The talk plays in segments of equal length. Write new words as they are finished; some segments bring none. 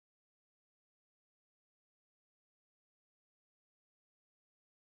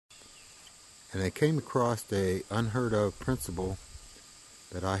And I came across a unheard of principle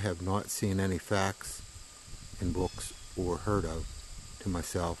that I have not seen any facts in books or heard of to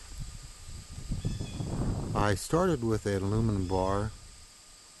myself. I started with an aluminum bar,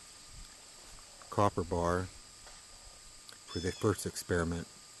 copper bar for the first experiment,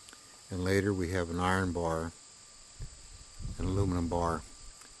 and later we have an iron bar, an aluminum bar.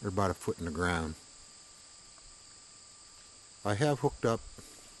 They're about a foot in the ground. I have hooked up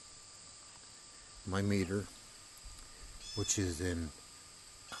my meter, which is in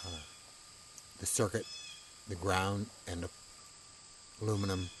the circuit, the ground, and the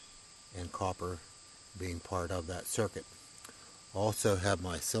aluminum and copper being part of that circuit. Also have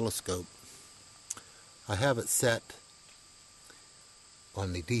my oscilloscope. I have it set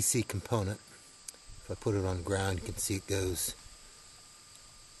on the DC component. If I put it on the ground, you can see it goes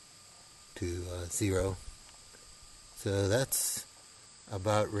to 0. So that's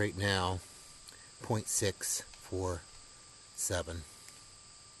about right now 0.647,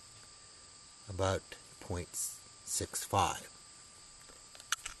 about 0.65.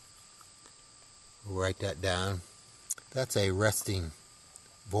 We'll write that down. That's a resting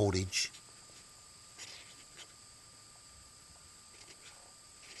voltage.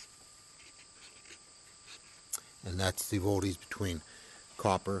 And that's the voltage between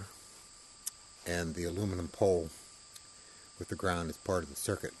copper and the aluminum pole with the ground as part of the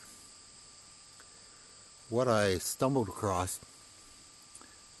circuit. What I stumbled across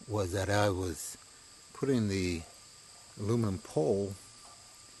was that I was putting the aluminum pole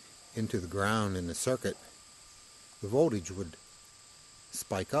into the ground in the circuit, the voltage would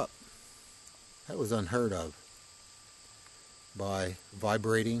spike up. That was unheard of. By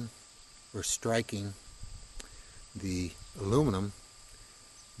vibrating or striking the aluminum,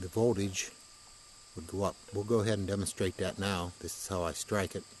 the voltage would go up. We'll go ahead and demonstrate that now. This is how I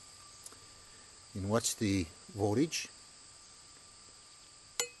strike it. You can watch the voltage.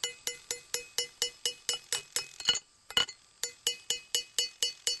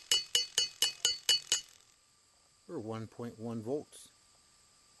 Or 1.1 volts.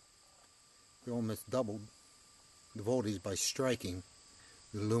 We almost doubled the voltage by striking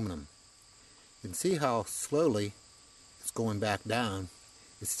the aluminum. You can see how slowly it's going back down.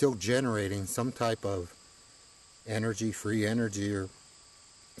 It's still generating some type of energy, free energy or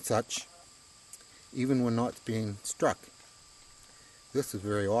such, even when not being struck. This is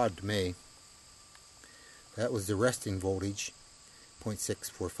very odd to me. That was the resting voltage,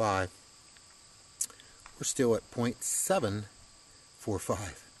 0.645. We're still at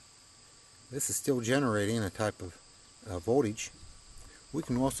 0.745. This is still generating a type of voltage. We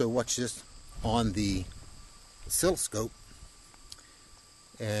can also watch this on the oscilloscope,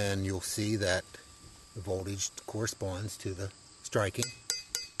 and you'll see that the voltage corresponds to the striking.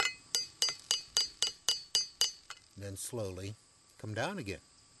 Then slowly come down again.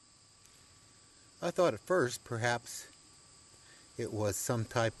 I thought at first perhaps it was some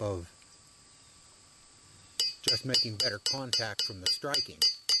type of just making better contact from the striking.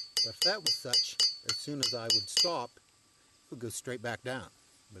 But if that was such, as soon as I would stop, it would go straight back down.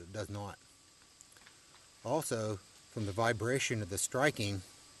 But it does not. Also, from the vibration of the striking,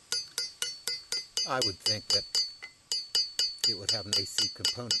 I would think that it would have an AC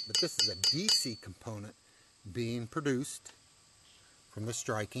component. But this is a DC component being produced from the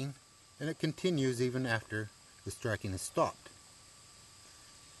striking, and it continues even after the striking is stopped.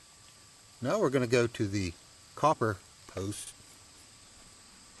 Now we're going to go to the copper post.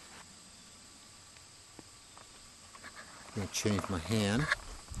 I'm going to change my hand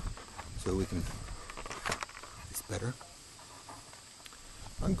so we can do this better.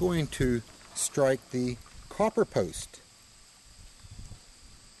 I'm going to strike the copper post.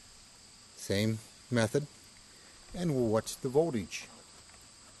 Same method, and we'll watch the voltage.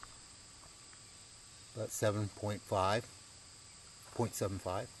 About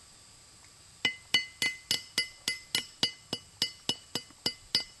 0.75.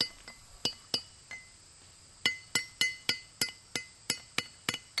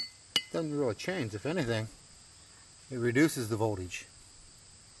 Doesn't really change. If anything, it reduces the voltage.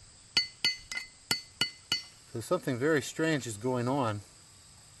 So something very strange is going on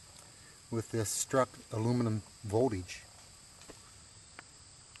with this struck aluminum voltage.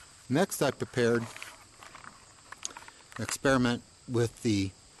 Next, I prepared an experiment with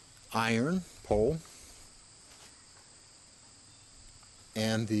the iron pole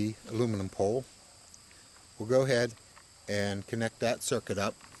and the aluminum pole. We'll go ahead and connect that circuit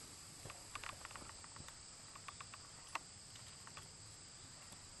up.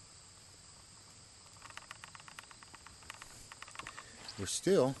 We're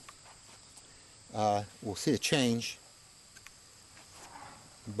still we'll see a change,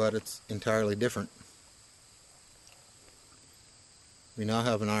 but it's entirely different. We now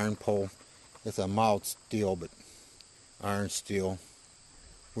have an iron pole. It's a mild steel, but iron steel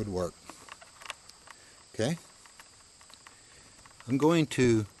would work. Okay, I'm going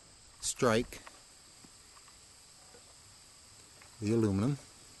to strike the aluminum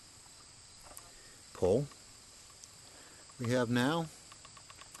pole. We have now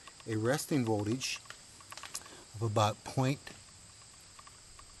a resting voltage of about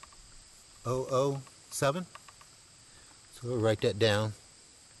 0.007. So we'll write that down.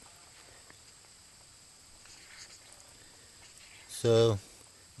 So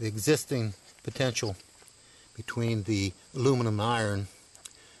the existing potential between the aluminum iron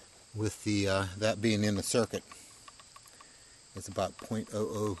with the that being in the circuit is about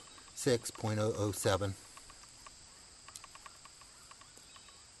 0.006, 0.007.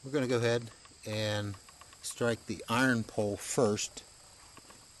 We're going to go ahead and strike the iron pole first.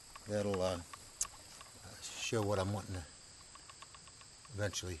 That'll show what I'm wanting to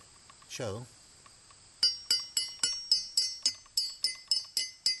eventually show.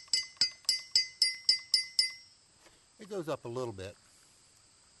 It goes up a little bit.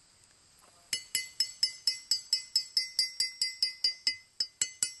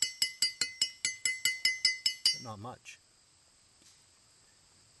 But not much.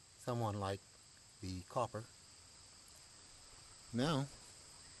 Somewhat like the copper. Now,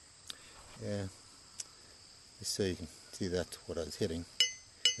 just so you can see that's what I was hitting.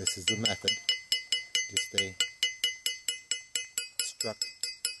 This is the method. Just stay struck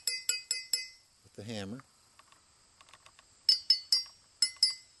with the hammer.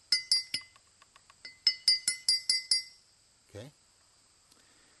 Okay.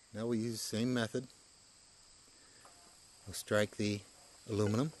 Now we use the same method. We'll strike the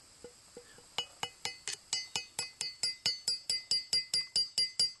aluminum.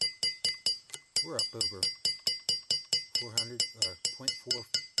 We're up over 400 or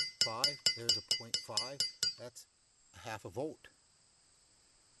 0.45. There's a 0.5. That's a half a volt.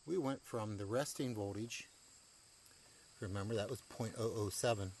 We went from the resting voltage. Remember that was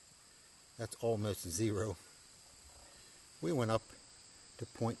 0.007. That's almost zero. We went up to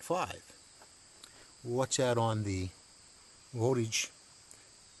 0.5. Watch out on the voltage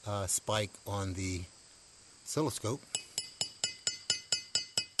spike on the oscilloscope.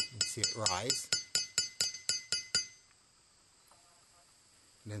 You can see it rise.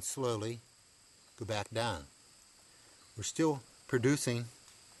 And then slowly go back down. We're still producing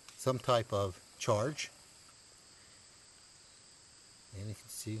some type of charge. And you can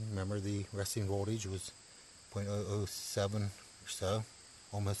see, remember the resting voltage was 0.007 or so,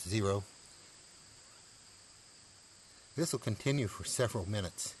 almost zero. This will continue for several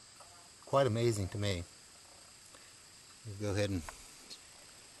minutes. Quite amazing to me. We'll go ahead and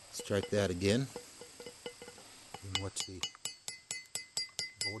strike that again and watch the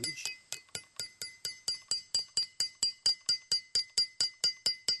voltage.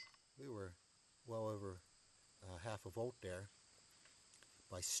 We were well over half a volt there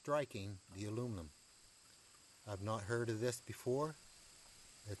by striking the aluminum. I've not heard of this before.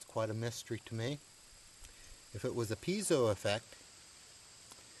 It's quite a mystery to me. If it was a piezo effect,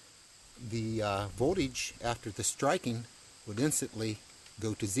 the voltage after the striking would instantly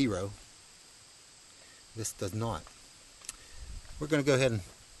go to zero. This does not. We're going to go ahead and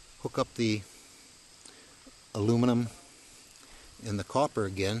hook up the aluminum and the copper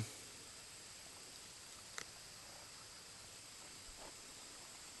again.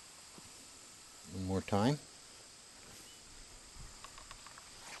 One more time.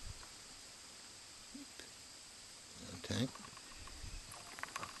 Tank.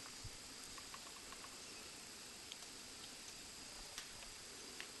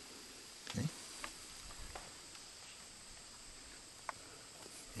 Okay.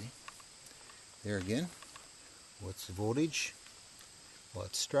 Okay. There again. What's the voltage? Well,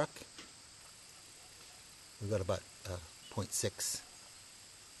 it's struck. We've got about 0.6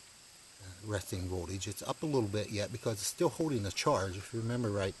 resting voltage. It's up a little bit yet because it's still holding a charge. If you remember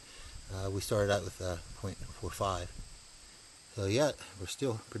right, we started out with 0.45. So yeah, we're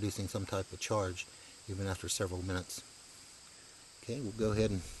still producing some type of charge even after several minutes. Okay, we'll go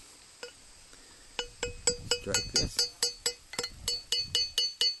ahead and strike this.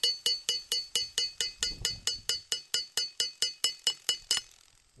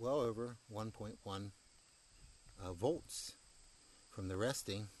 Well over 1.1 volts from the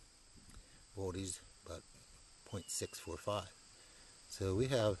resting voltage, about 0.645. So we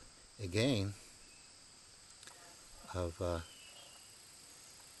have a gain of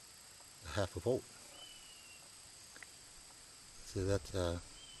half a volt. So that's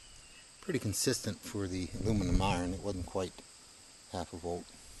pretty consistent for the aluminum iron. It wasn't quite half a volt.